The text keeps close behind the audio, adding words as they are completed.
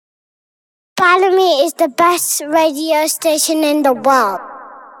telling me it's the best radio station in the world.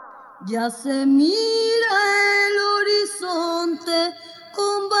 Ya se mira el horizonte,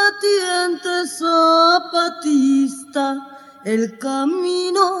 combatiente zapatista, el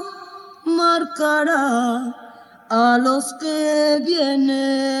camino marcará a los que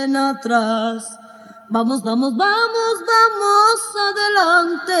vienen atrás. Vamos, vamos, vamos, vamos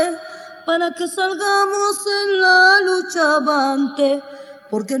adelante, para que salgamos en la lucha avante,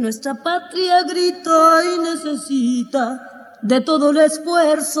 porque nuestra patria grita y necesita de todo el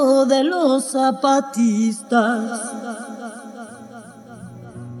esfuerzo de los zapatistas.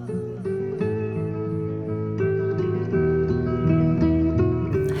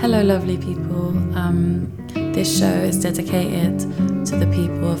 Hello, lovely people. This show is dedicated to the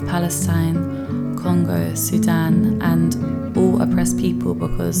people of Palestine, Congo, Sudan, and all oppressed people,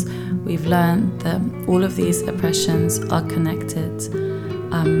 because we've learned that all of these oppressions are connected.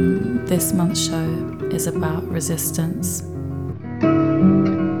 This month's show is about resistance.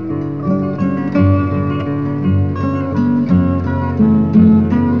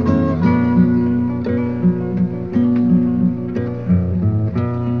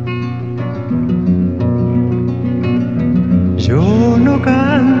 Yo no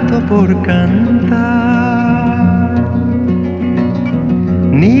canto por cantar,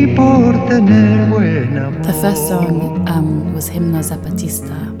 ni por tener buena voz. The first song was Himno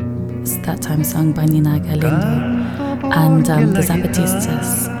Zapatista, it's that time sung by Nina Galindo. And the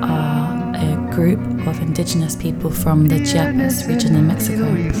Zapatistas are a group of indigenous people from the Chiapas region in Mexico.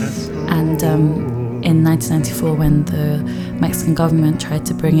 And in 1994, when the Mexican government tried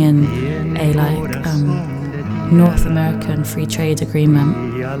to bring in a North American free trade agreement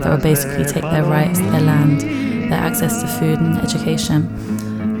that would basically take their rights, their land, their access to food and education,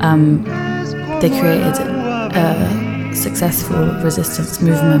 they created a successful resistance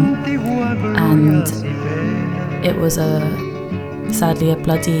movement, and it was sadly a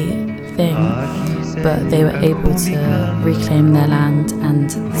bloody thing, but they were able to reclaim their land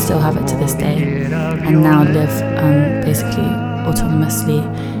and still have it to this day, and now live basically autonomously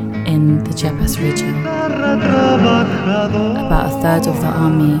in the Chiapas region. About a third of the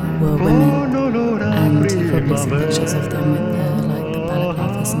army were women, and you probably see pictures of them with the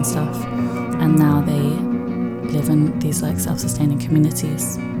balaclavas and stuff, and now they live in these self-sustaining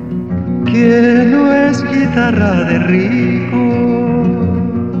communities. Que no es guitarra de rico,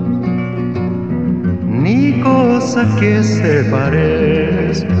 ni cosa que se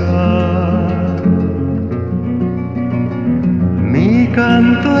parezca. Mi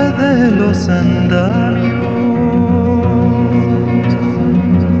canto es de los andamios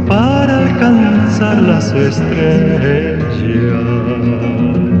para alcanzar las estrellas.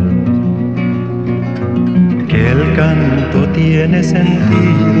 Que el canto tiene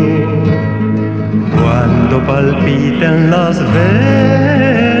sentido cuando palpiten las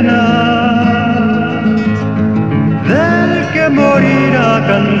venas del que morirá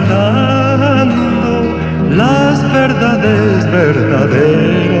cantando las verdades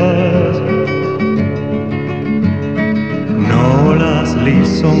verdaderas, no las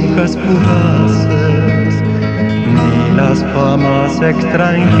lisonjas fugaces ni las famas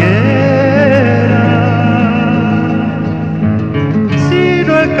extranjeras,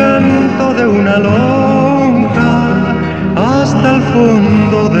 sino el canto de una lonja hasta el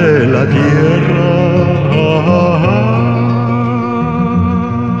fondo de la tierra.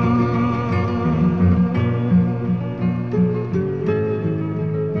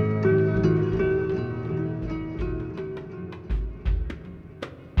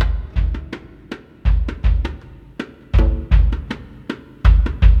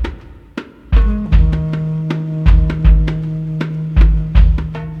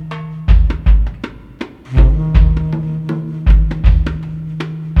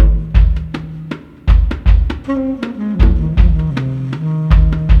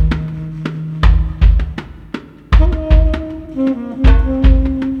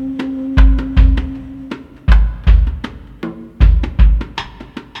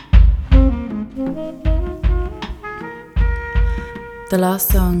 The last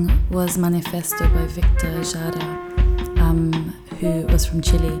song was Manifesto by Victor Jara, who was from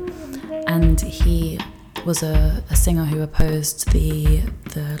Chile, and he was a singer who opposed the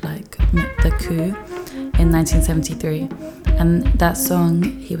coup in 1973. And that song,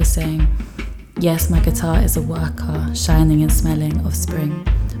 he was saying, "Yes, my guitar is a worker, shining and smelling of spring.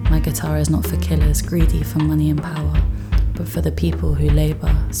 My guitar is not for killers, greedy for money and power, but for the people who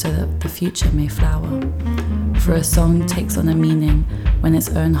labor so that the future may flower. For a song takes on a meaning when its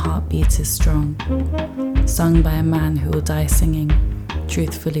own heartbeat is strong, sung by a man who will die singing,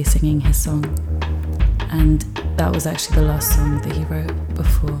 truthfully singing his song. And that was actually the last song that he wrote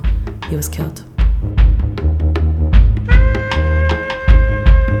before he was killed.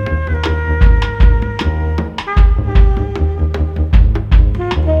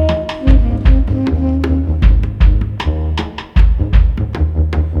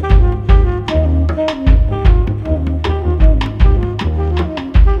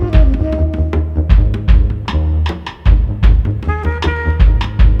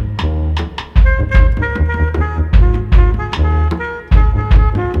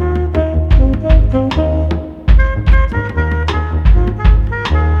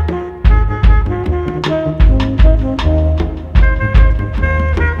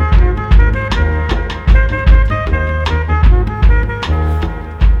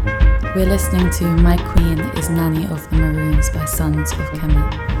 We're listening to My Queen is Nanny of the Maroons by Sons of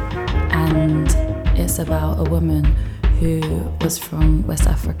Kemet, and it's about a woman who was from West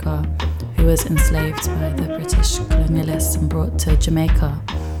Africa, who was enslaved by the British colonialists and brought to Jamaica,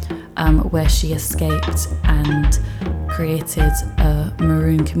 where she escaped and created a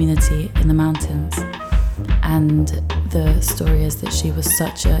maroon community in the mountains. And the story is that she was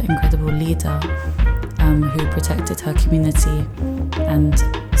such an incredible leader who protected her community and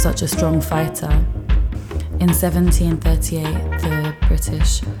such a strong fighter. In 1738, the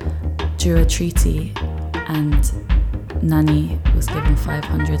British drew a treaty and Nani was given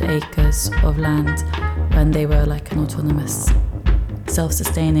 500 acres of land when they were like an autonomous,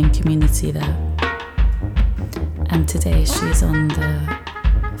 self-sustaining community there. And today she's on the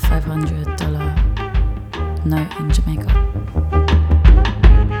 $500 note in Jamaica.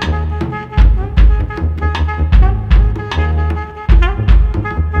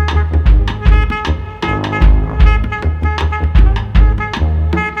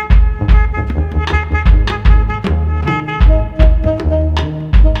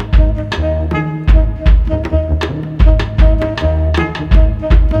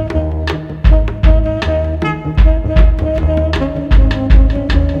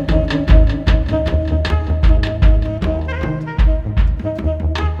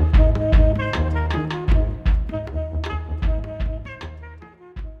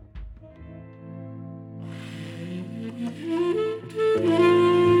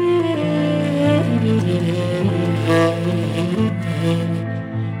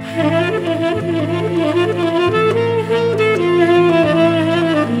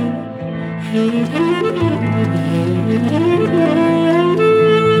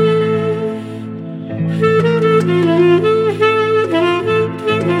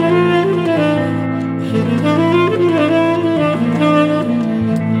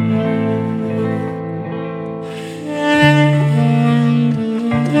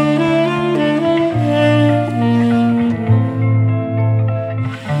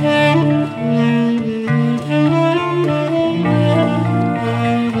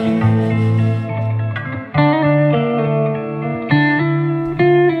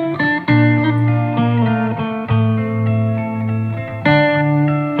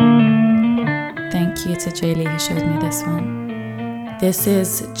 This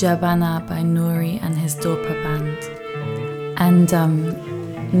is Jabana by Nouri and his Dorpa band. And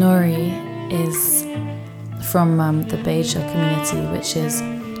Nouri is from the Beja community, which is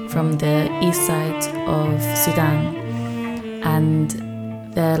from the east side of Sudan. And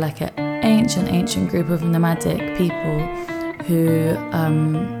they're like an ancient group of nomadic people who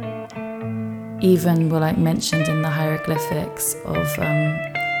even were like mentioned in the hieroglyphics of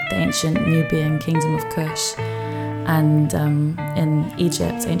the ancient Nubian kingdom of Kush. And in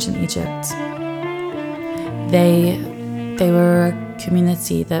Egypt, ancient Egypt, they were a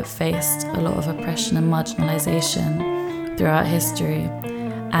community that faced a lot of oppression and marginalization throughout history,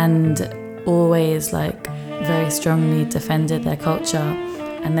 and always like very strongly defended their culture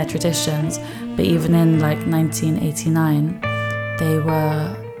and their traditions. But even in like 1989, they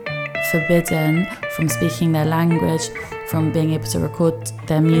were forbidden from speaking their language, from being able to record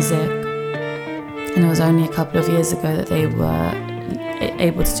their music. And it was only a couple of years ago that they were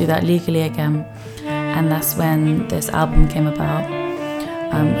able to do that legally again. And that's when this album came about,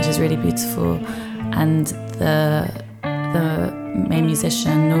 which is really beautiful. And the main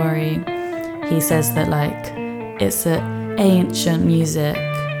musician, Nouri, he says that like it's an ancient music,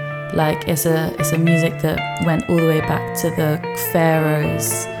 like it's a music that went all the way back to the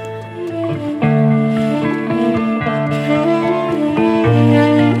pharaohs.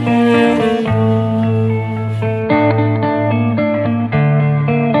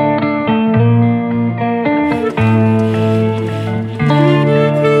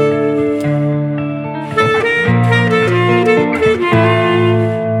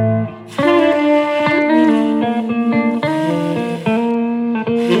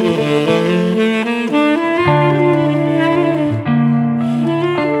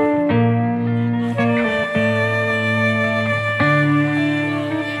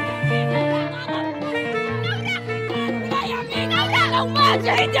 وما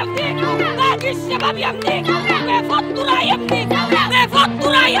شهد يمنيك باقي الشباب يمنيك كيف الطرى يمنيك كيف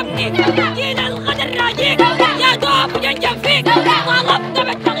الطرى يمنيك جينا الغدر راجيك يا دوب ينجم فيك طلبنا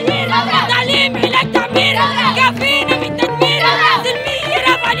بالتغيير تعليم علاج تعمير كافينا من تدمير سلمية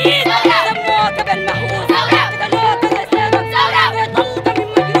رفع اليد سموك بالمحوس قتلوك الاسلام بيطلق من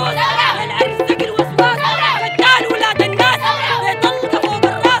مجروس الارزق الوسواس قتال ولاد الناس بيطلق فوق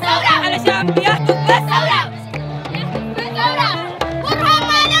الراس علشان بيهتف بس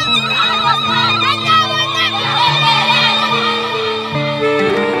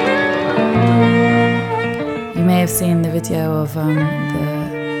You may have seen the video of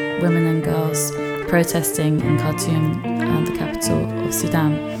the women and girls protesting in Khartoum, the capital of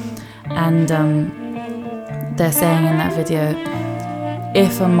Sudan. And they're saying in that video,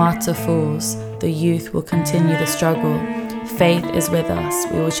 if a martyr falls, the youth will continue the struggle. Faith is with us.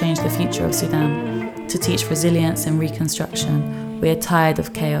 We will change the future of Sudan to teach resilience and reconstruction. We are tired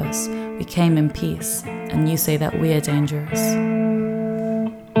of chaos. We came in peace, and you say that we are dangerous.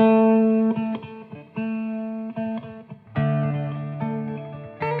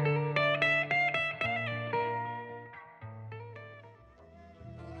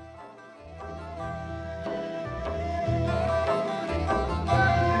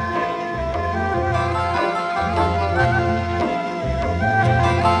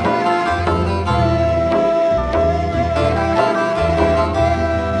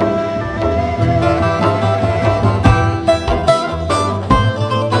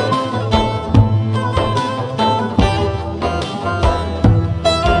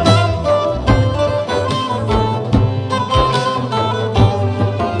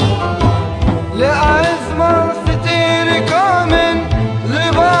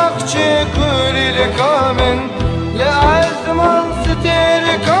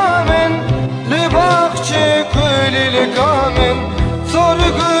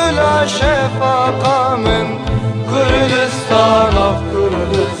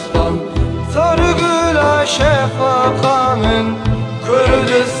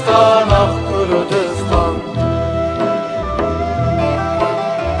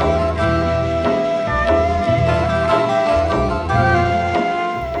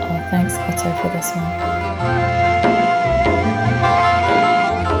 Thanks, Otto, for this one.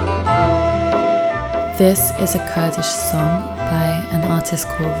 This is a Kurdish song by an artist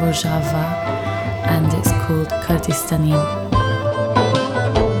called Rojava, and it's called Kurdistanim.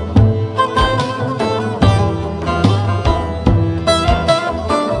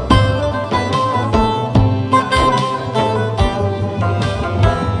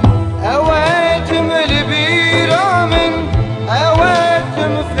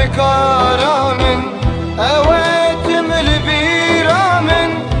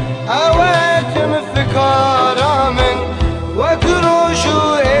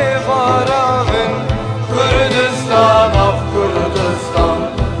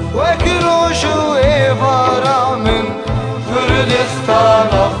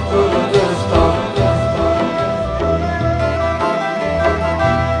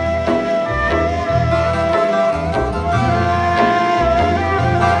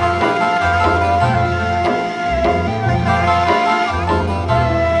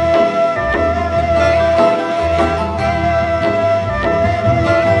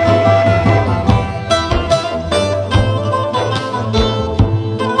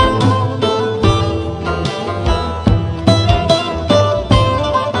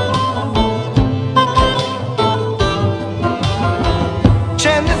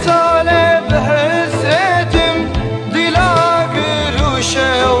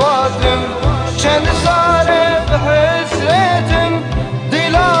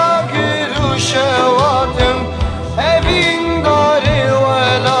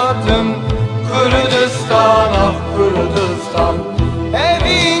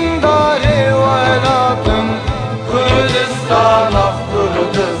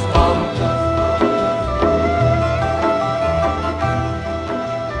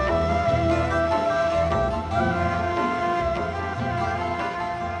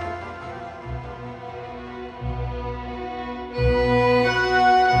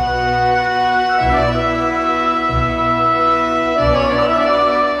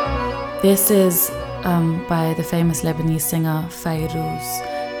 This is by the famous Lebanese singer Fayrouz,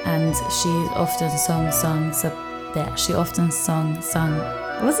 and she often sang songs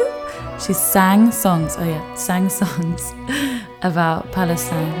about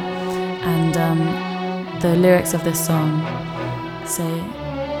Palestine, and the lyrics of this song say,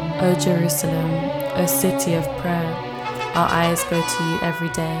 "O Jerusalem, O city of prayer, our eyes go to you every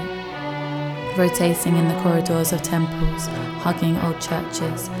day. rotating in the corridors of temples, hugging old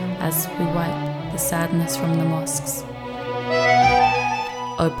churches as we wipe the sadness from the mosques.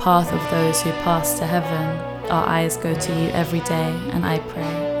 O path of those who pass to heaven, our eyes go to you every day, and I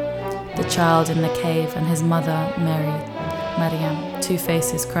pray. The child in the cave and his mother, Maryam, two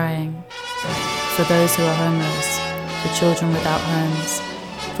faces crying. For those who are homeless, for children without homes,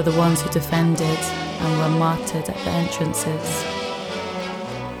 for the ones who defended and were martyred at the entrances.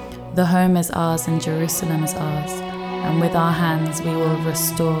 The home is ours and Jerusalem is ours, and with our hands we will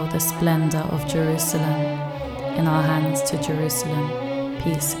restore the splendor of Jerusalem. In our hands to Jerusalem,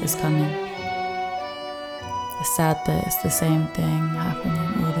 peace is coming. It's sad that it's the same thing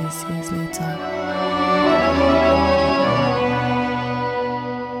happening all these years later.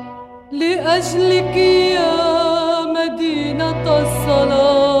 لأجلك يا مدينة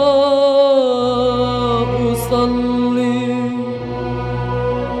الصلاة أصلي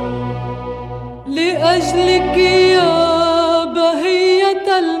لأجلك يا بهية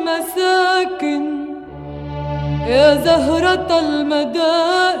المساكن يا زهرة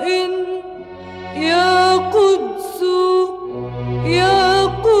المدائن يا قدس يا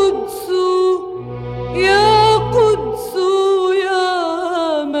قدس يا قدس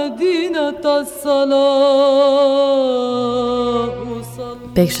يا مدينة الصلاة.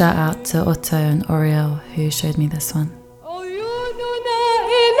 Big shout out to Otto and Oriel who showed me this one. عيوننا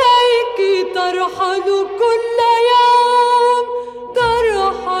إليك ترحل كل يوم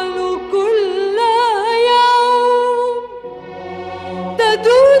ترحل كل يوم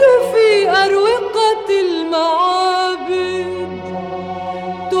تدور في أروقة المعابد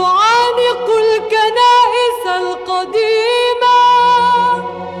تعانق الكنائس القديمة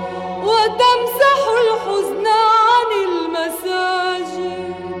وتمسح الحزن عن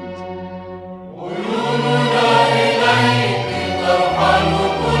المساجد. عيوننا إليك ترحل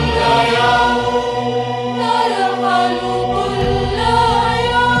كل يوم ترحل كل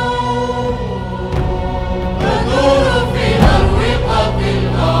يوم تدور في أروقة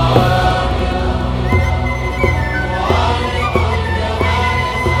المعابد تعانق الكنائس.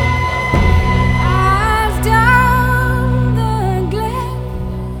 As down the glen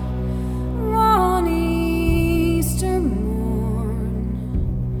one Easter morn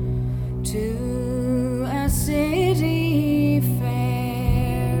to a city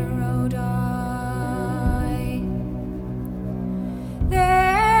fair rode I.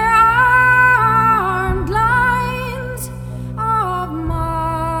 There armed lines of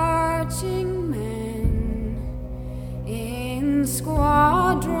marching men in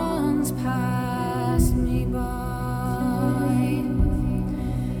squadrons passed me by.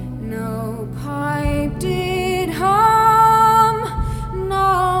 No pipe did hum,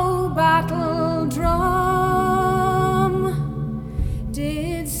 no battle drum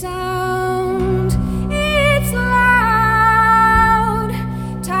did sound its loud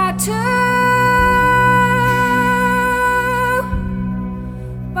tattoo.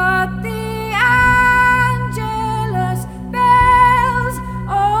 But the Angelus bells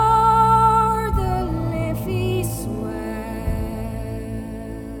o'er the leafy swells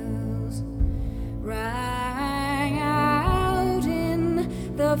rang out in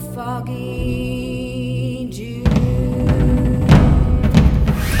the foggy dew.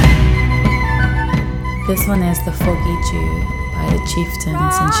 This one is The Foggy Dew by the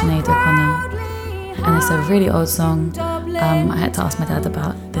Chieftains and Sinead O'Connor. And it's a really old song. I had to ask my dad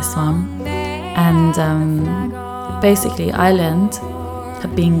about this one. And basically, Ireland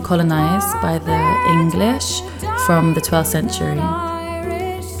had been colonized by the English from the 12th century.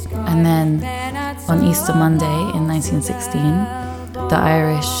 And then on Easter Monday in 1916, the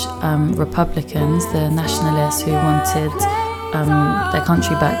Irish Republicans, the nationalists who wanted their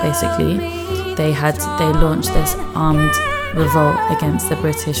country back, basically, they launched this armed revolt against the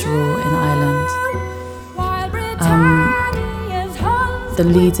British rule in Ireland. The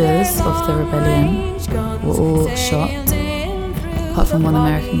leaders of the rebellion were all shot, apart from one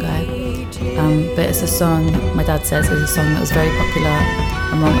American guy. But it's a song, my dad says, it's a song that was very popular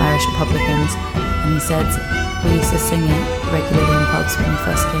among Irish Republicans. And he said we used to sing it regularly in pubs when we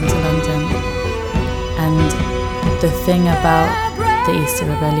first came to London. And the thing about the Easter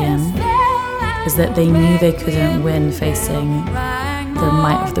Rebellion is that they knew they couldn't win facing the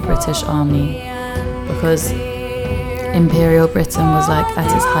might of the British Army, because Imperial Britain was like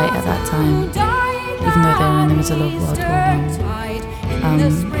at its height at that time, even though they were in the middle of World War I.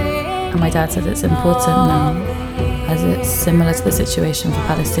 And my dad said it's important now, as it's similar to the situation for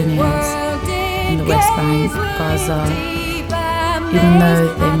Palestinians in the West Bank, Gaza. Even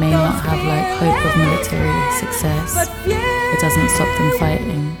though they may not have like hope of military success, it doesn't stop them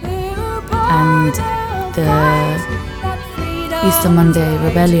fighting. and the Easter Monday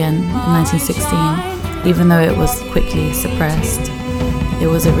Rebellion in 1916, even though it was quickly suppressed, it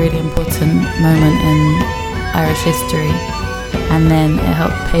was a really important moment in Irish history, and then it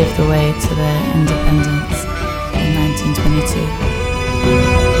helped pave the way to their independence in 1922.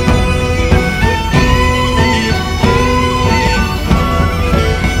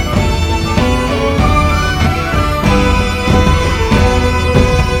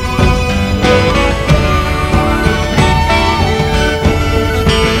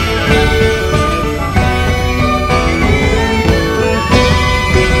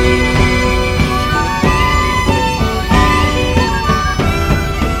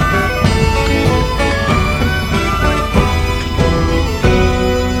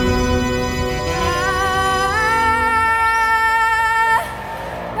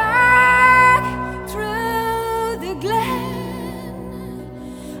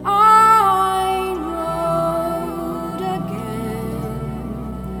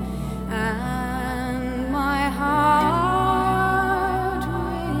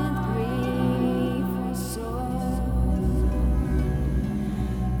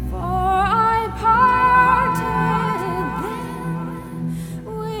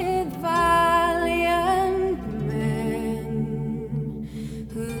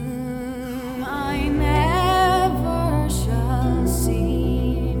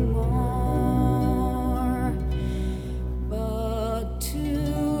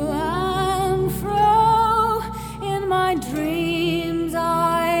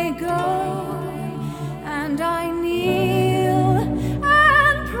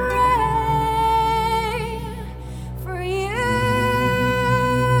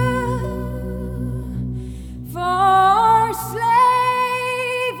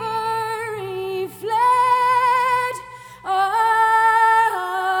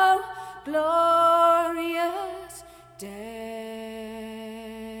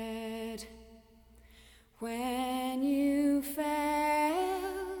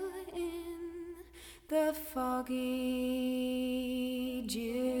 foggy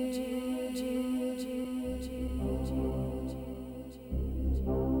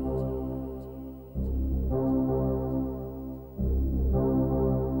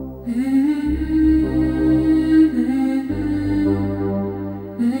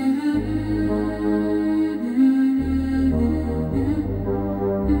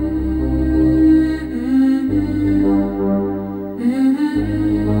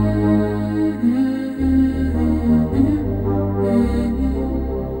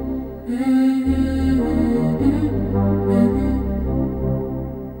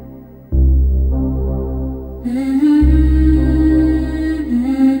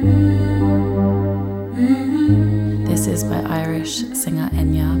This is by Irish singer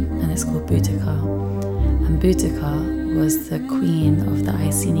Enya, and it's called Boudica. And Boudica was the queen of the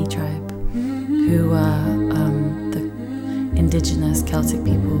Iceni tribe, who were the indigenous Celtic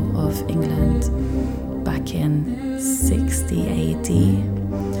people of England back in 60 AD.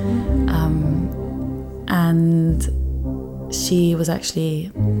 And she was actually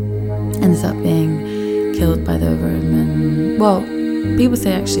ended up being killed by the Roman. Well, people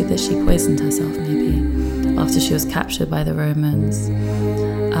say actually that she poisoned herself maybe after she was captured by the Romans.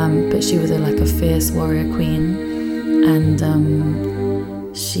 But she was like a fierce warrior queen, and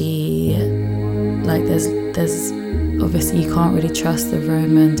she there's obviously you can't really trust the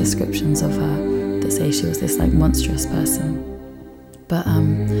Roman descriptions of her that say she was this like monstrous person. But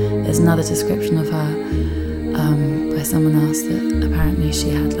there's another description of her by someone else that apparently she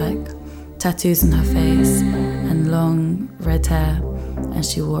had like tattoos on her face and long red hair, and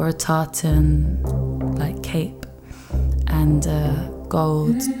she wore a tartan like cape and a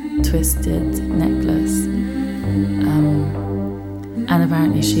gold twisted necklace. And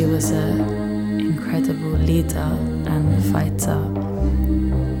apparently she was an incredible leader and fighter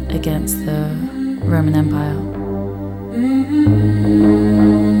against the Roman Empire.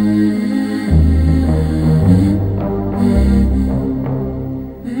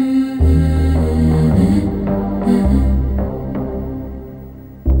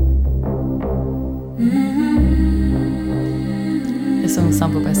 This song was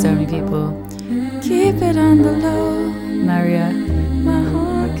sampled by so many people. Keep it on the low, Maria. My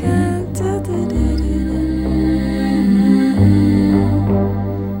heart can't do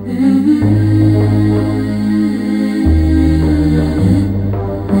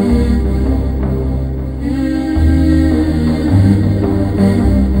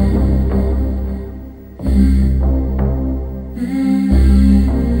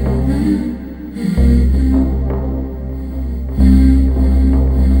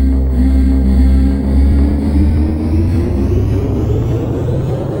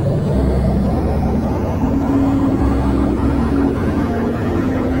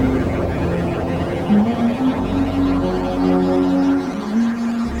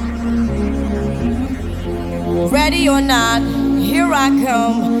Ready or not, here I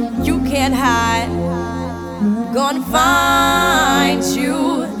come. You can't hide. Gonna find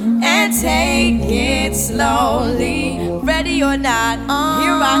you and take it slowly. Ready or not,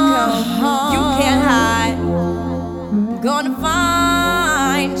 here I come. You can't hide. Gonna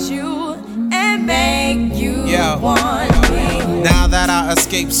find you and make you want me. Now that I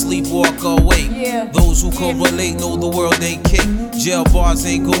escape, sleep, walk awake. Those who can relate know the world ain't cake. Jail bars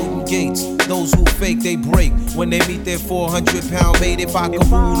ain't golden gates. Those who fake, they break. When they meet their 400-pound mate, if I could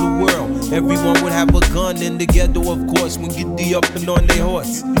rule the world, everyone would have a gun in the ghetto, of course, when get the up and on their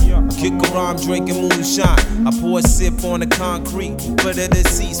horse. Kick around drinking moonshine. I pour a sip on the concrete for the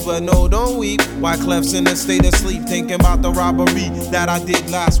deceased, but no, don't weep. Why Clef's in a state of sleep, thinking about the robbery that I did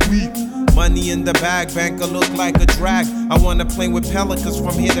last week. Money in the bag, banker look like a drag. I wanna play with pelicans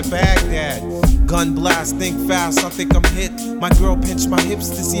from here to Baghdad. Gun blast, think fast, I think I'm hit. My girl pinched my hips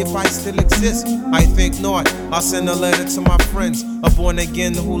to see if I still exist. I think not, I'll send a letter to my friends. A born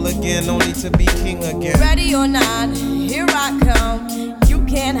again hooligan, only to be king again. Ready or not, here I come. You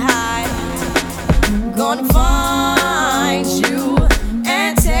can't hide. Gonna find you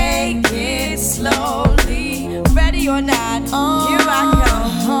and take it slowly. Ready or not, here I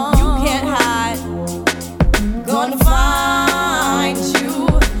come. You can't hide. Gonna find you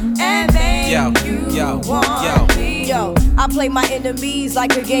and make you want me. Yo, I play my enemies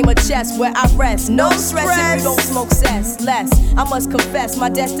like a game of chess where I rest. No stress if you don't smoke cess. Less, I must confess, my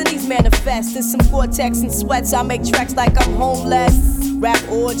destinies manifest. In some Cortex and sweats, I make tracks like I'm homeless. Rap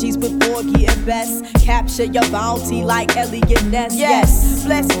orgies with Borgie and Best. Capture your bounty like Elliot Ness. Yes,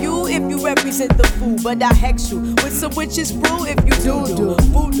 bless you if you represent the fool, but I hex you with some witches brew if you do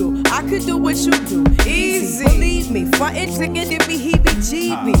voodoo. I could do what you do, easy. Believe me, frontin' trigger give me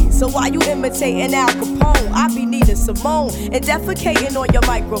heebie-jeebies. So while you imitating Al Capone, I be needing Simone and defecating on your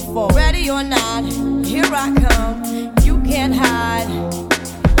microphone. Ready or not, here I come. You can't hide.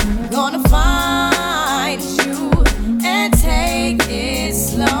 Gonna find you and take it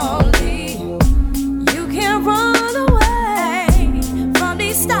slowly. You can't run away from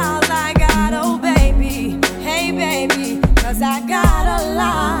these styles I got, oh baby. Hey baby, 'cause I got a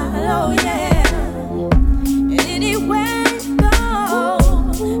lot, oh yeah. And anywhere you go,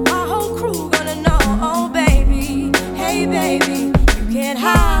 my whole crew gonna know, oh baby. Hey baby, you can't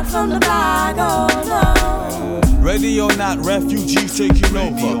hide from the block, oh no. Ready or not, refugees taking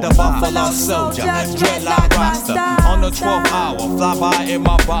over. The Buffalo Soldier, dreadlock roster. On the 12th hour, fly by in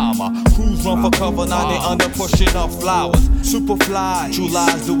my bomber. Crews run for cover, now they under pushing up flowers. Super fly, true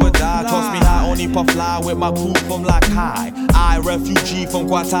lies do or die. Toss me high, only puff fly with my crew from like high. I, refugee from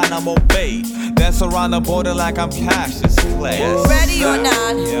Guantanamo Bay. Dance around the border like I'm Cassius Clay. Ready or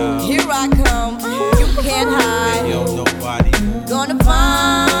not, here I come. You can't hide. Yo, nobody Gonna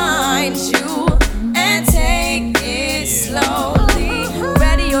find you and take it slowly.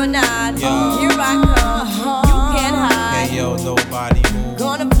 Ready or not, here I come. You can't hide. Hey, yo, nobody move.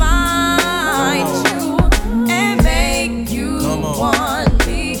 Gonna find you and make you want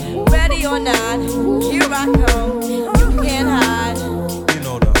me. Ready or not, here I come. You can't hide.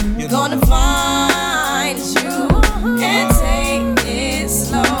 Gonna find you and take it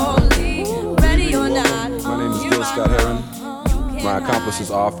slowly. Ready or not. My name is Gil Scott Heron. My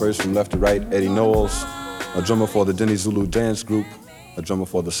accomplices are first from left to right, Eddie Knowles, a drummer for the Denny Zulu Dance Group, a drummer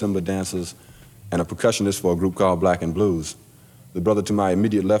for the Simba Dancers, and a percussionist for a group called Black and Blues. The brother to my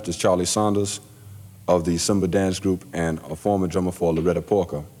immediate left is Charlie Saunders of the Simba Dance Group and a former drummer for Loretta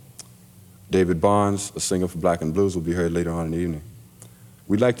Porker. David Barnes, a singer for Black and Blues, will be heard later on in the evening.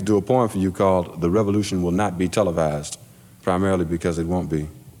 We'd like to do a poem for you called The Revolution Will Not Be Televised, primarily because it won't be.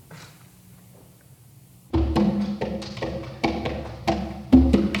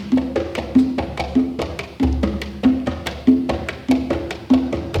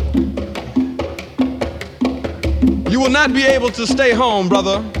 You will not be able to stay home,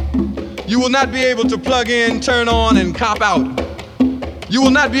 brother. You will not be able to plug in, turn on, and cop out. You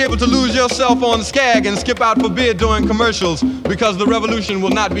will not be able to lose yourself on Skag and skip out for beer during commercials because the revolution will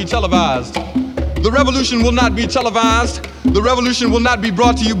not be televised. The revolution will not be televised. The revolution will not be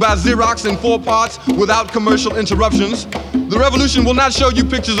brought to you by Xerox in 4 parts without commercial interruptions. The revolution will not show you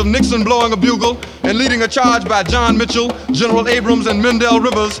pictures of Nixon blowing a bugle and leading a charge by John Mitchell, General Abrams, and Mendel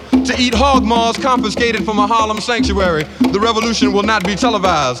Rivers to eat hog maws confiscated from a Harlem sanctuary. The revolution will not be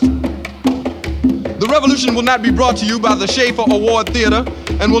televised. The revolution will not be brought to you by the Schaefer Award Theater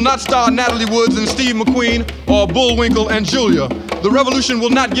and will not star Natalie Woods and Steve McQueen or Bullwinkle and Julia. The revolution will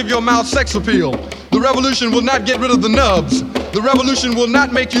not give your mouth sex appeal. The revolution will not get rid of the nubs. The revolution will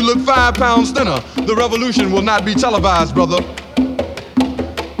not make you look 5 pounds thinner. The revolution will not be televised, brother.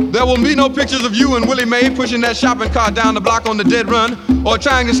 There will be no pictures of you and Willie Mae pushing that shopping cart down the block on the dead run or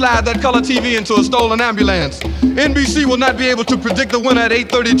trying to slide that color TV into a stolen ambulance. NBC will not be able to predict the winner at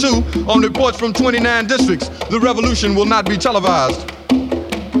 8:32 on reports from 29 districts. The revolution will not be televised.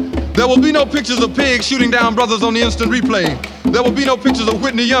 There will be no pictures of pigs shooting down brothers on the instant replay. There will be no pictures of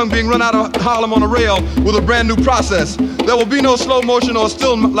Whitney Young being run out of Harlem on a rail with a brand new process. There will be no slow motion or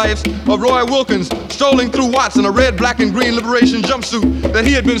still lifes of Roy Wilkins strolling through Watts in a red, black, and green liberation jumpsuit that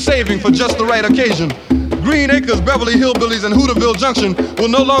he had been saving for just the right occasion. Green Acres, Beverly Hillbillies, and Hooterville Junction will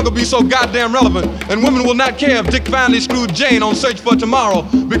no longer be so goddamn relevant, and women will not care if Dick finally screwed Jane on Search for Tomorrow,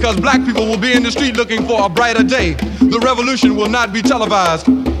 because black people will be in the street looking for a brighter day. The revolution will not be televised.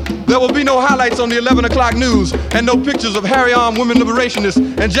 There will be no highlights on the 11 o'clock news and no pictures of Harry-armed women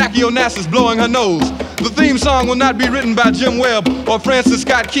liberationists and Jackie Onassis blowing her nose. The theme song will not be written by Jim Webb or Francis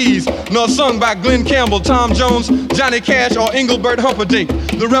Scott Keys, nor sung by Glenn Campbell, Tom Jones, Johnny Cash, or Engelbert Humperdinck.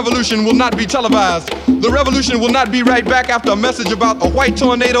 The revolution will not be televised. The revolution will not be right back after a message about a white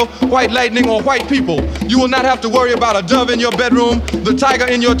tornado, white lightning, or white people. You will not have to worry about a dove in your bedroom, the tiger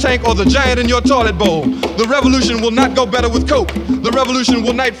in your tank, or the giant in your toilet bowl. The revolution will not go better with coke. The revolution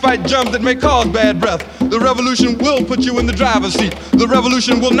will not fight germs that may cause bad breath. The revolution will put you in the driver's seat. The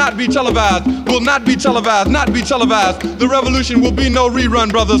revolution will not be televised, will not be televised, not be televised. The revolution will be no rerun,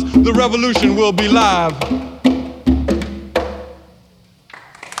 brothers. The revolution will be live.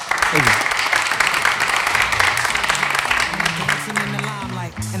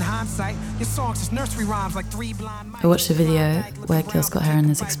 I watched a video where Gil Scott-Heron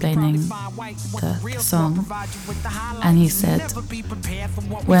is explaining the song, and he said,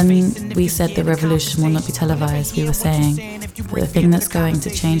 when we said the revolution will not be televised, we were saying that the thing that's going to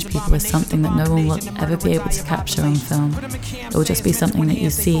change people is something that no one will ever be able to capture on film. It will just be something that you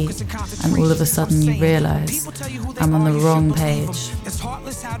see, and all of a sudden you realise, I'm on the wrong page.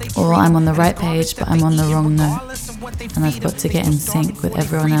 Or I'm on the right page, but I'm on the wrong note. And I've got to get in sync with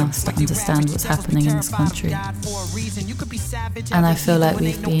everyone else to understand what's happening in this country. And I feel like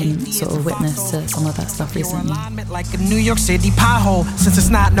we've been sort of witness to some of that stuff recently. Like a New York City pothole, since it's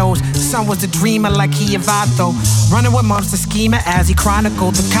not nose. The son was a dreamer like he Evato. Running with monster schemer as he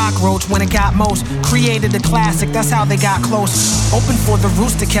chronicled the cockroach when it got most. Created a classic, that's how they got close. Open for the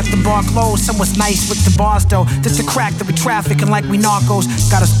rooster, kept the bar closed. Some was nice with the bars though. Just the crack that we trafficking like we narcos.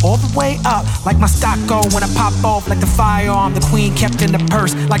 Got us all the way up, like my stock go when I pop off. Like the firearm, the queen kept in the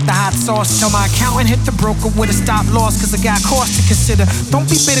purse, like the hot sauce. Tell my accountant hit the broker with a stop loss, cause I got cost to consider. Don't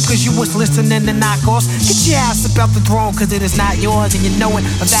be bitter cause you was listening to knockoffs. Get your ass up out the throne cause it is not yours and you know it.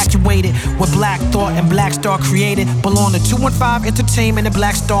 Evacuated with Black Thought and Black Star created. Belong to 215 Entertainment and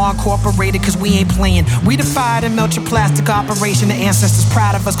Black Star Incorporated, cause we ain't playing. We defied and melt your plastic operation. The ancestors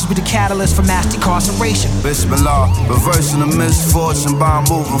proud of us cause we the catalyst for mass decarceration. Bismillah, reversing the misfortune by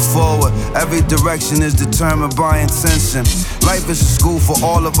moving forward. Every direction is determined by intention. Life is a school for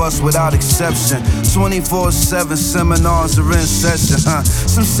all of us without exception. 24/7 seminars are in session,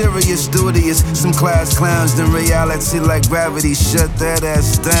 Some serious studious, some class clowns. Then reality like gravity shut that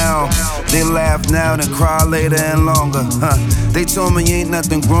ass down. They laugh now then cry later and longer, They told me ain't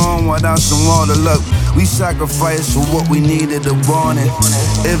nothing growing without some water. Look, we sacrificed for what we needed or wanted.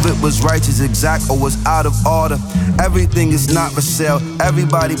 If it was righteous, exact, or was out of order. Everything is not for sale,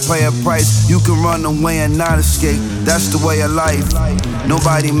 everybody pay a price. You can run away and not escape, that's the way of life.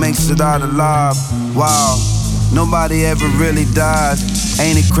 Nobody makes it out alive, wow. Nobody ever really dies.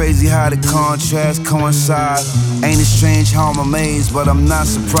 Ain't it crazy how the contrasts coincide? Ain't it strange how I'm amazed, but I'm not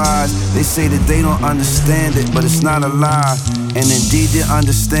surprised. They say that they don't understand it, but it's not a lie. And indeed their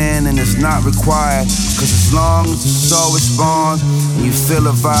understanding is not required. Cause as long as the soul responds and you feel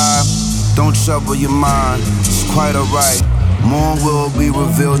a vibe, don't trouble your mind, it's quite alright. More will be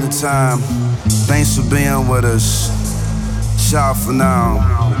revealed in time. Thanks for being with us. Ciao for now.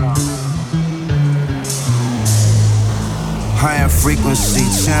 Higher frequency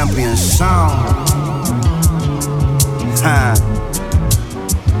champion sound.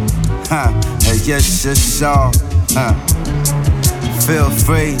 Yes, yes, y'all. Feel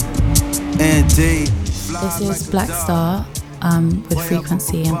free, indeed. This is Black Star with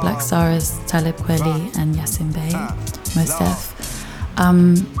Frequency, and Black Star is Talib Kweli and Yasin Bey, Mos Def.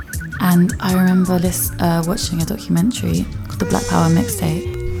 And I remember watching a documentary called The Black Power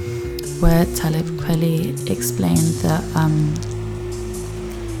Mixtape, where Talib Kweli explained that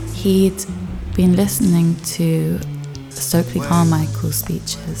he'd been listening to Stokely Carmichael's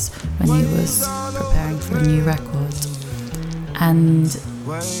speeches when he was preparing for a new record. And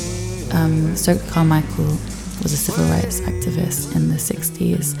Stokely Carmichael was a civil rights activist in the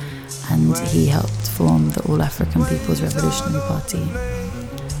 60s, and he helped form the All African People's Revolutionary Party.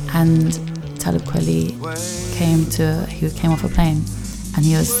 And Talib Kweli came off a plane, and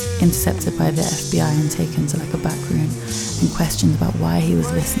he was intercepted by the FBI and taken to like a back room and questioned about why he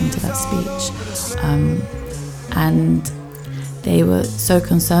was listening to that speech. And they were so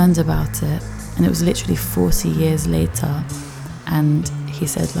concerned about it, and it was literally 40 years later, and he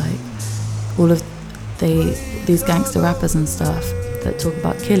said like all of these gangster rappers and stuff that talk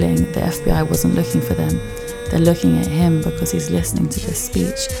about killing, the FBI wasn't looking for them. They're looking at him because he's listening to this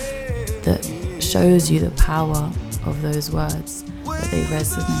speech that shows you the power of those words, that they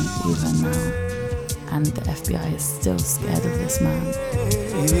resonate even now. And the FBI is still scared of this man.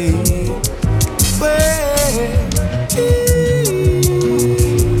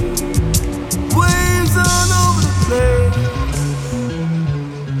 Waves all over the place.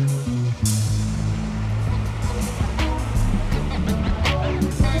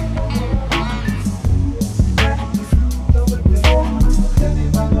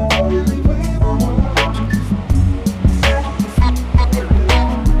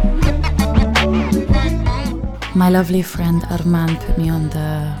 My lovely friend Arman put me on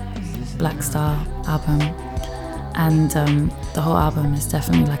the Black Star album, and the whole album is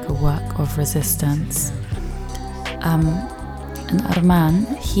definitely like a work of resistance. And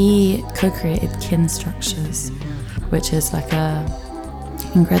Arman, he co-created Kin Structures, which is like a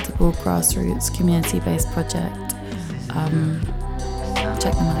incredible grassroots community-based project.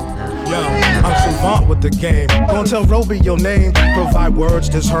 Check them out. Yo, I'm savant with the game. Gonna tell Roby your name. Provide words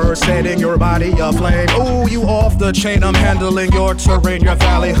just heard, setting your body aflame. Ooh, you off the chain. I'm handling your terrain. Your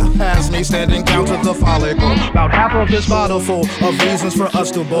valley has me standing down to the follicle. About half of this bottle full of reasons for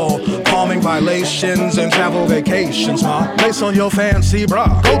us to ball. Calming violations and travel vacations, huh? Lace on your fancy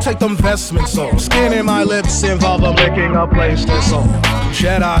bra. Go take them vestments off. Skin in my lips involve a licking a place that's all.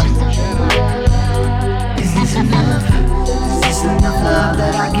 Jedi. Is this enough? Is this enough love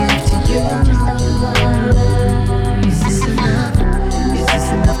that I give to you? Is this enough? Is this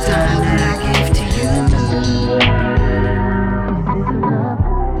enough time that I give to you?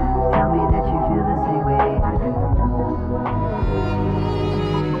 Tell me that you feel the same way I do.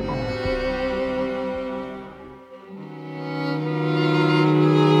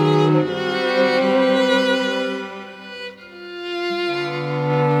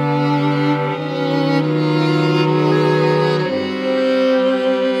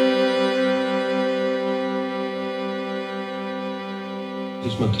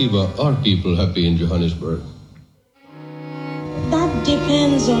 Are people happy in Johannesburg? That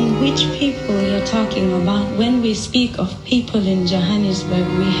depends on which people you're talking about. When we speak of people in Johannesburg,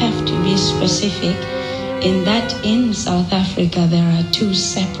 we have to be specific in that in South Africa there are two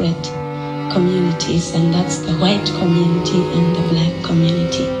separate communities, and that's the white community and the black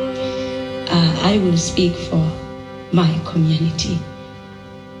community. I will speak for my community.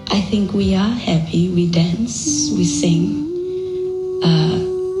 I think we are happy, we dance, we sing.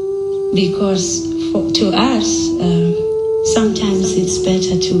 Because to us, sometimes it's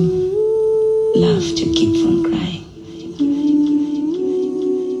better to laugh to keep from crying.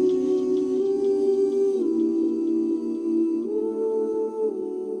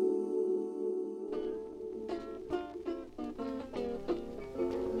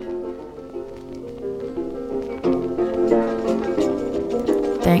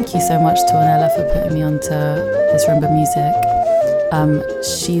 Thank you so much to Ornella for putting me onto this rumba music.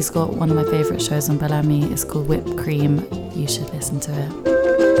 She's got one of my favourite shows on Bellamy. It's called Whipped Cream. You should listen to it.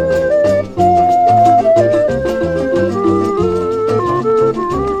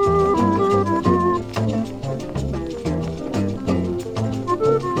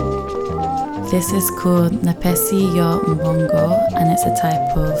 This is called Nepesi Yo Mbongo, and it's a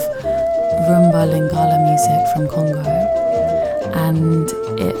type of rumba lingala music from Congo. And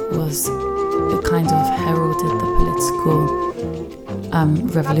it kind of heralded the political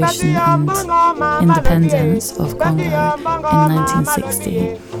revolution and independence of Congo in 1960.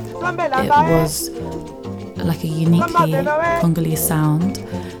 It was like a uniquely Congolese sound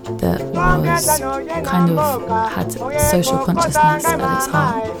that was kind of had social consciousness at its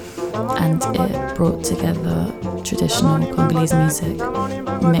heart, and it brought together traditional Congolese music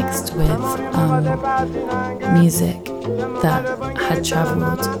mixed with music that had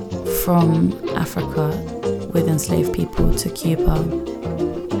travelled from Africa with enslaved people to Cuba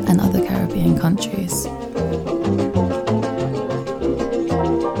and other Caribbean countries.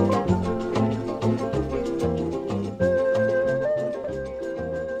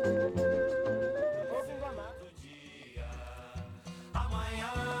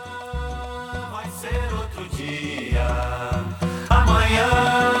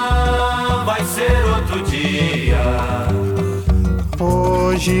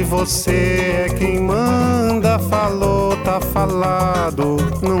 hoje você é quem manda, falou, tá falado,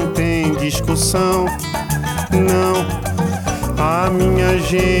 não tem discussão, não. A minha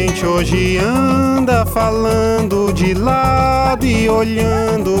gente hoje anda falando de lado e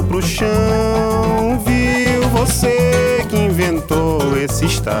olhando pro chão. Viu você que inventou esse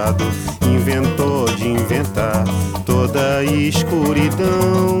estado, inventou de inventar toda a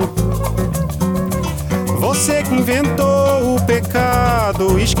escuridão. Você que inventou o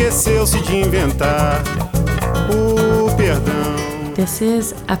pecado, esqueceu-se de inventar o perdão. This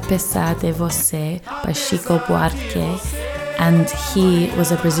is Apesar de Você by Chico Buarque, and he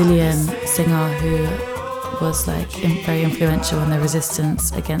was a Brazilian singer who was very influential in the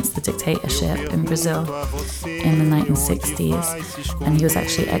resistance against the dictatorship in Brazil in the 1960s, and he was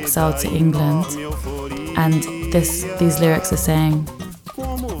actually exiled to England. And these lyrics are saying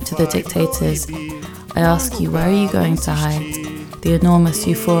to the dictators, I ask you, where are you going to hide? The enormous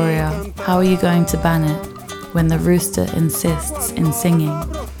euphoria, how are you going to ban it? When the rooster insists in singing,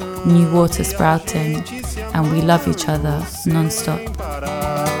 new water sprouting, and we love each other non-stop.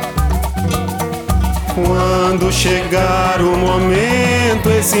 Quando chegar o momento,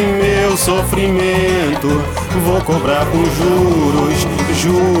 esse meu sofrimento, vou cobrar com juros,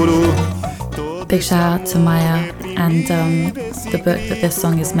 juro. Big shout out to Maya and the book that this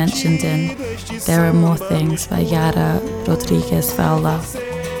song is mentioned in, There Are More Things by Yara Rodriguez Fowler.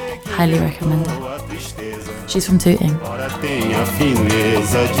 Highly recommend it. She's from Tooting. Tem a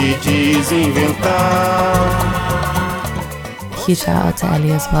fineza de desinventar. Huge shout out to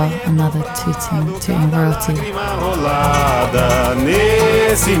Ellie as well, another Tooting royalty. Rolada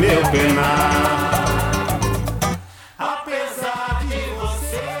nesse meu penar.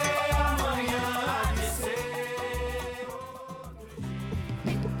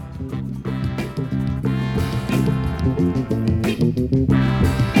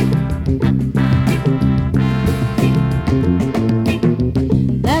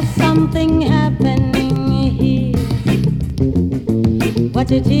 Something happening here.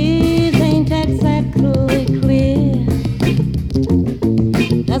 What it is ain't exactly clear.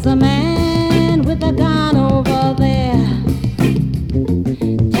 There's a man with a gun over there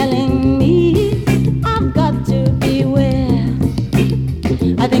telling me I've got to beware.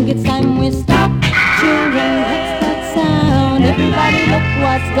 I think it's time we stop. Children, what's that sound? Everybody look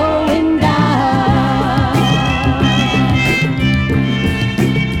what's going down.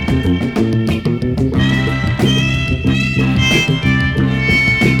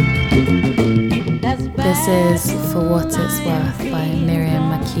 This is For What It's Worth by Miriam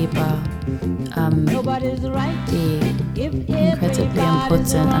Makeba, the incredibly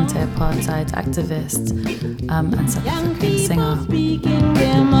important anti-apartheid activist and South African singer.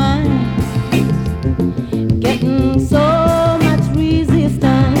 Getting so much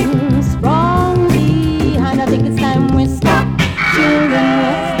resistance from behind. I think it's time we stop. Children,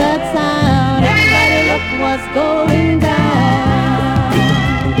 what's that sound? Everybody look what's going down.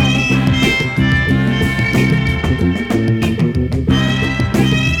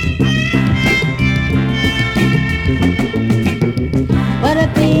 What a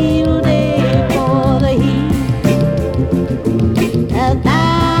field day for the heat.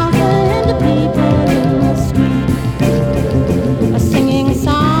 1,000 people in the street are singing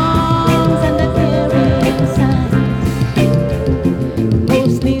songs and they're carrying signs,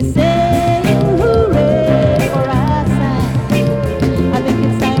 mostly saying hooray for our side. I think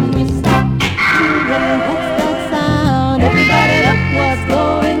it's time we stop. Children, what's that sound? Everybody look what's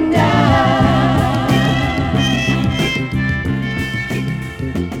going down.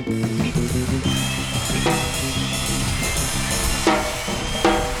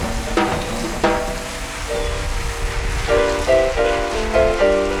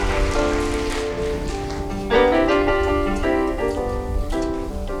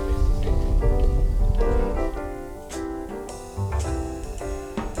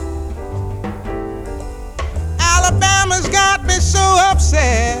 Alabama's got me so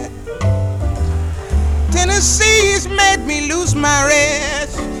upset. Tennessee's made me lose my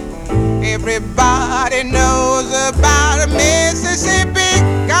rest. Everybody knows about Mississippi.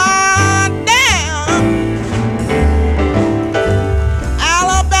 Goddamn.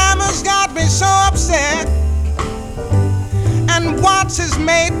 Alabama's got me so upset. And Watts has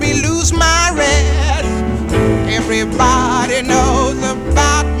made me lose my rest. Everybody knows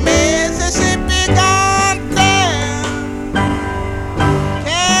about Mississippi. Goddamn.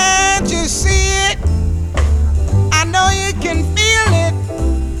 Can't you see it? I know you can feel it.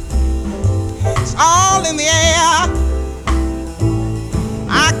 It's all in the air.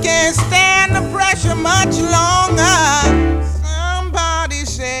 I can't stand the pressure much longer. Somebody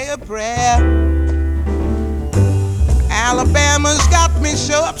a prayer. Alabama's got me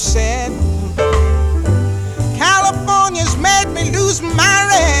so upset. California's made me lose my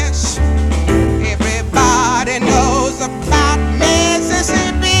rest. Everybody knows about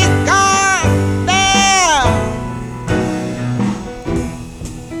Mississippi gone down.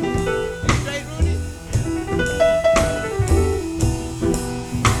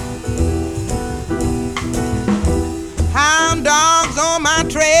 Hound dogs on my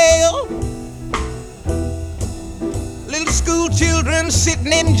trail. Little school children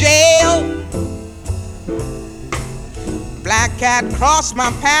sitting in jail. Black cat crossed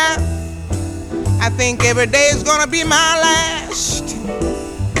my path. I think every day is gonna be my last.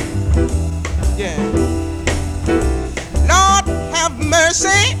 Yeah. Lord, have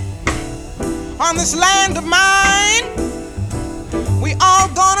mercy on this land of mine. We all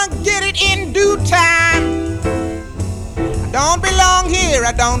gonna get it in due time. I don't belong here,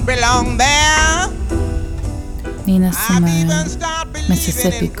 I don't belong there. Nina Simone,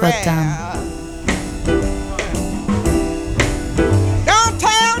 Mississippi, goddamn. Don't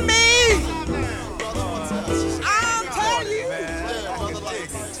tell me. I'll tell you.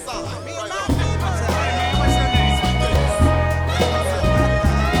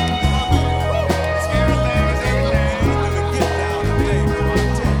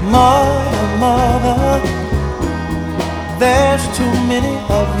 Mother, mother, there's too many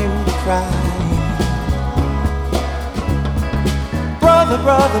of you crying. Brother,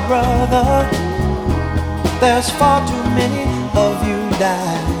 brother, brother, there's far too many of you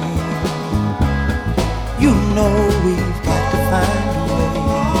dying. You know we've got to find a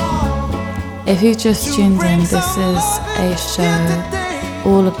way. If you just tuned in, this is a show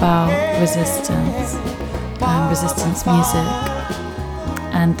all about resistance and resistance music.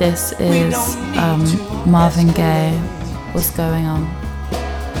 And this is Marvin Gaye. What's going on?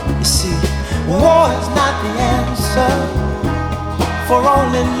 You see, war is not the answer, for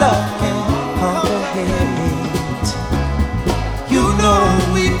only love can conquer hate. You know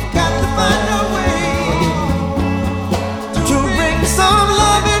we've got to find a way to bring some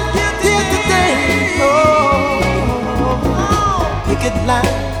love in here today. Oh, picket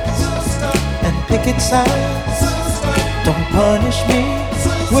lines and picket signs. Don't punish me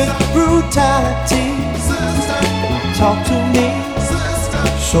with brutality. Talk to me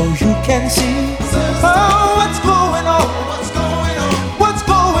so you can see what's going on. What's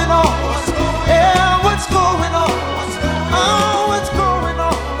going on? Yeah, what's going on? Oh, what's going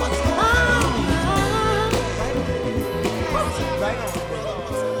on?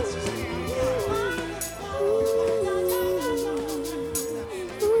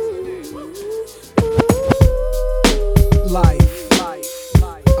 Life,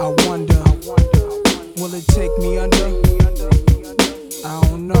 I wonder, will it take me under? I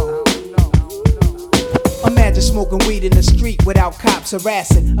don't know. Imagine smoking weed in the street without cops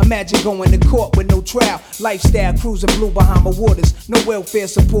harassing. Imagine going to court with no trial. Lifestyle cruising blue Bahama waters. No welfare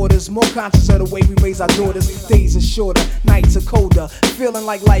supporters. More conscious of the way we raise our daughters. Days are shorter, nights are colder. Feeling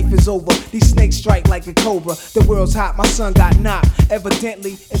like life is over. These snakes strike like a cobra. The world's hot, my son got knocked.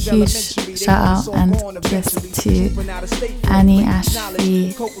 Evidently, it's elementary. Huge shout out and kiss to Annie,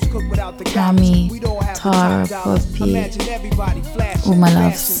 Ashley, Cami, Tara, Poppy, all my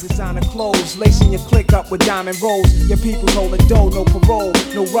loves. Designer clothes, lacing your click up with diamond rolls. Your people's holding dough, no parole,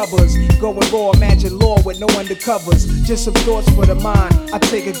 no rubbers. Going raw, imagine law with no undercovers. Just some thoughts for the mind. I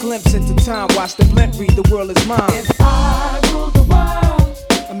take a glimpse into time, watch the blimp read, the world is mine. If I rule the world,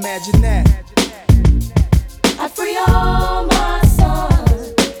 imagine that. I free all my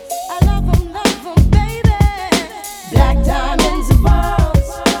sons. I love them, baby. Black diamonds and pearls.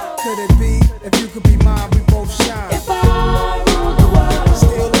 Could it be, if you could be mine, we both shine. If I rule the world,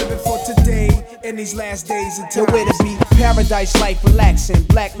 still living for today, in these last days until where to be. Paradise life relaxing,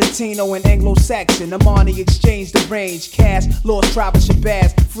 black, Latino, and Anglo-Saxon. Amani exchange the range, cash, lost tribe of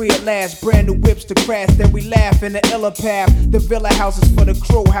Shabazz, free at last, brand new whips to crash. Then we laugh in the illa path. The villa houses for the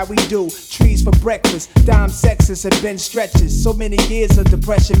crew, how we do. Trees for breakfast, dime sexes and bench stretches. So many years of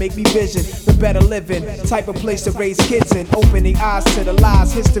depression make me vision the better living, type of place to raise kids in. Opening eyes to the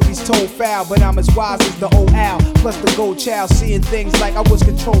lies, history's told foul, but I'm as wise as the old owl. Plus the gold child, seeing things like I was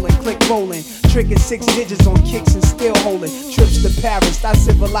controlling, click rolling, tricking 6 digits on kicks and still holding. Trips to Paris, I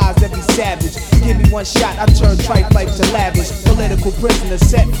civilized every savage. Give me one shot, I turn trite life to lavish. Political prisoner,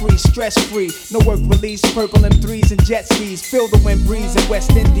 set free, stress free. No work release, purple M3s and jet skis. Feel the wind breeze in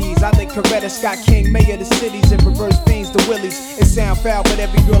West Indies. I think Coretta Scott King, mayor of the cities, and reverse fiends the willies. It sound foul, but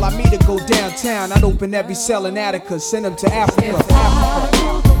every girl I meet to go downtown. I'd open every cell in Attica, send them to Africa.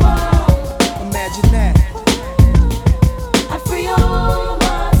 Imagine that. I free all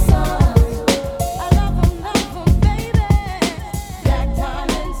my sons.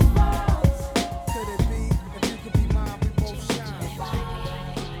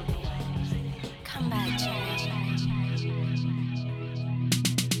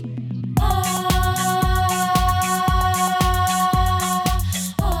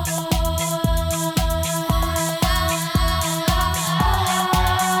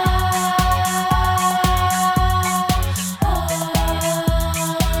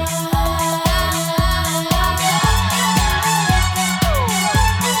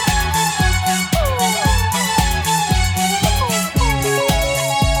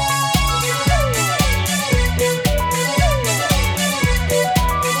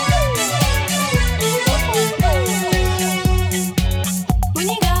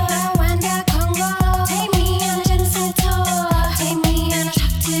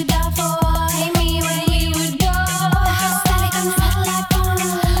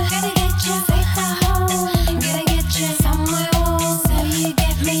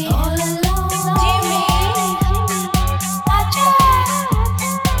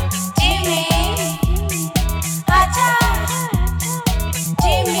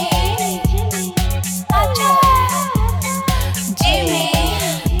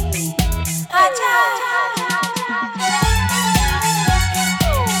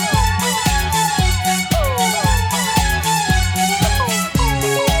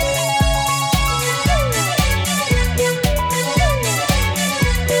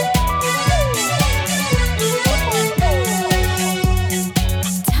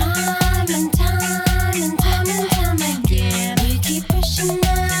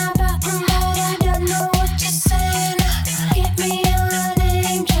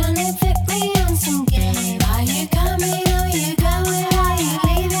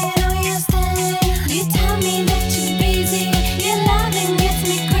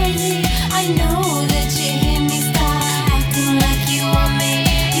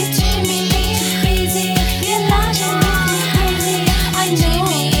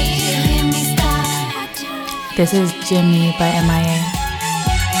 This is Jimmy by MIA.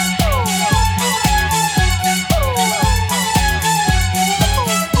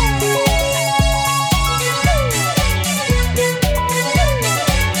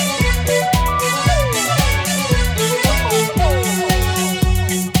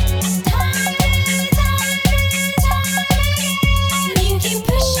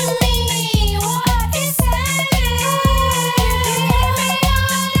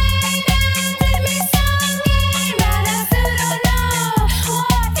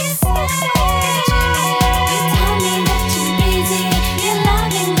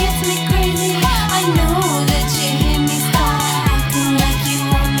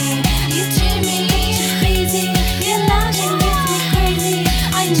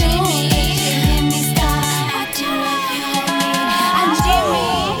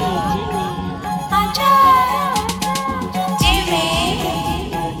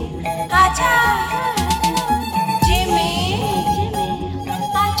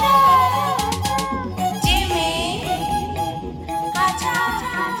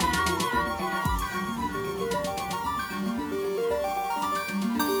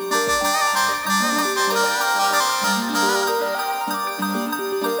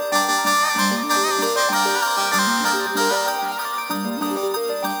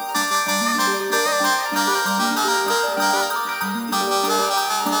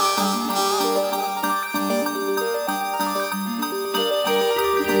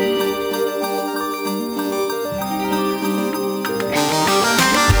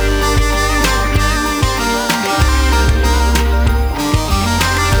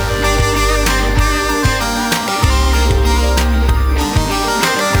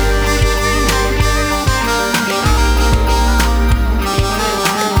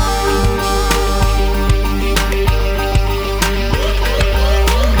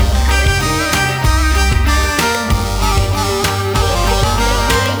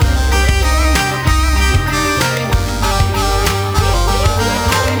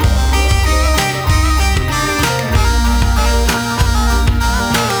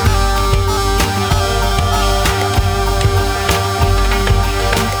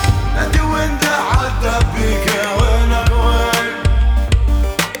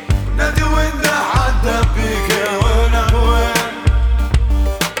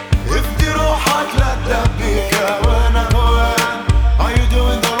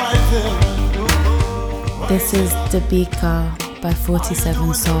 This is Dabika by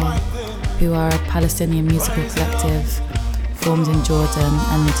 47 Soul, who are a Palestinian musical collective formed in Jordan,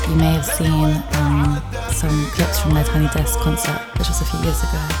 and you may have seen some clips from their Tiny Desk concert, which was a few years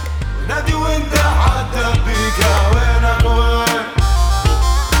ago.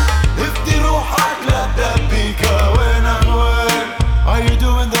 Are you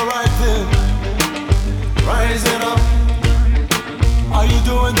doing the right thing? Rising up. Are you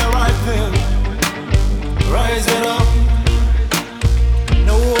doing the right thing? Rising up.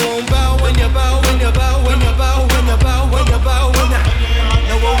 No bow when you bow, when you bow, when you bow, when you bow, when you bow, when you.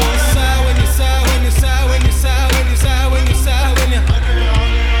 No one sigh when you sigh, when you sigh, when you sigh, when you sigh, when you sigh, when you.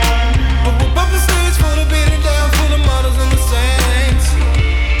 Up the stage for the beating down for the models and the saints.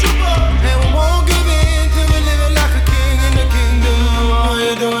 And we won't give in till we living like a king in the kingdom. Are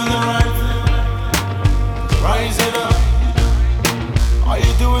you doing the right thing? Rising up. Are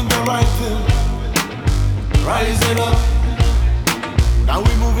you doing the right thing? Rising up. Now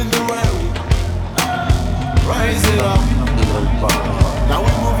we moving the right way. Rising up. Now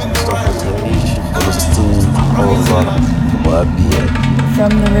we moving the right way.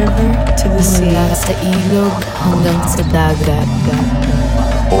 From the river to the sea. Sa ilog hanggang sa dagat.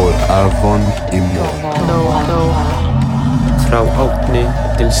 Or Avon Imo. Fra Hockney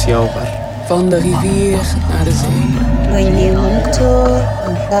till Sjaubar. Van de rivier naar de zee.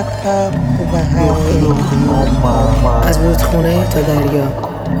 از رودخونه تا دریا.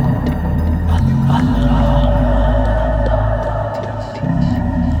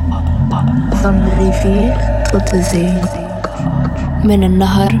 Van de rivier tot de zee. من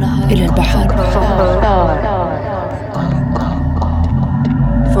النهر إلى البحر.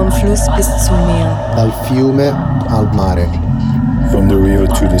 Vom Fluss bis zum Meer. Dal fiume al mare. From the river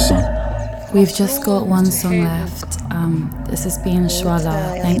to the sea. We've just got one song left. This has been Schwa.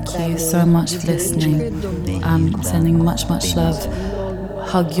 Thank you so much for listening. Sending much, much love.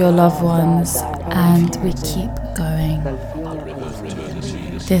 Hug your loved ones, and we keep going.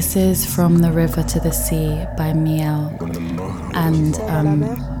 This is From the River to the Sea by Miel. And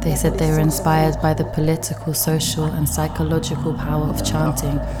they said they were inspired by the political, social, and psychological power of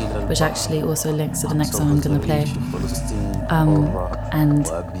chanting, which actually also links to the next song I'm going to play. And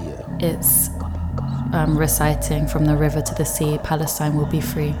it's reciting from the river to the sea, Palestine will be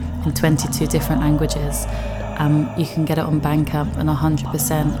free in 22 different languages. You can get it on Bandcamp, and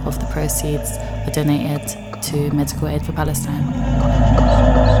 100% of the proceeds are donated to Medical Aid for Palestine.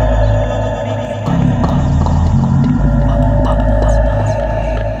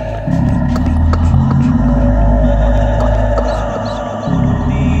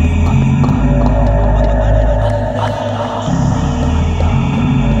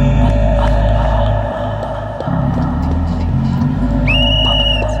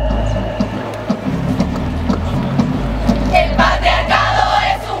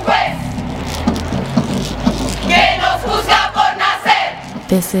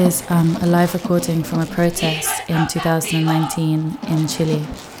 This is a live recording from a protest in 2019 in Chile,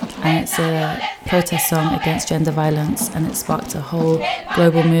 and it's a protest song against gender violence, and it sparked a whole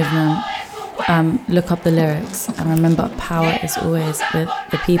global movement. Look up the lyrics and remember, power is always with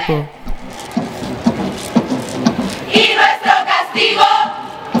the people. Y nuestro castigo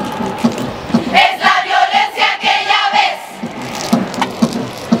es la violencia que ya ves,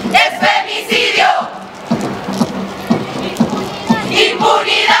 es femicidio.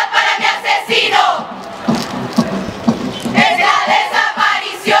 Impunidad para mi asesino. Es la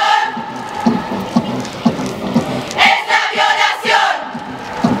desaparición. Es la violación.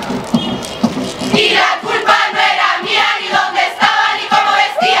 Y la culpa no era mía, ni dónde estaba, ni cómo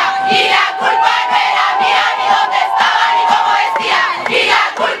vestía. Y la culpa no era mía, ni dónde estaba, ni cómo vestía. Y la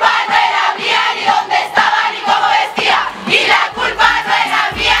culpa no era mía, ni dónde estaba, ni cómo vestía. Y la culpa no era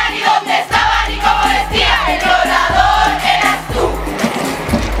mía, ni dónde estaba, ni cómo vestía. El violador eras tú.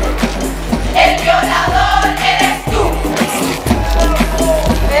 El violador eres tú.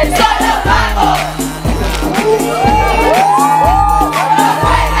 Solo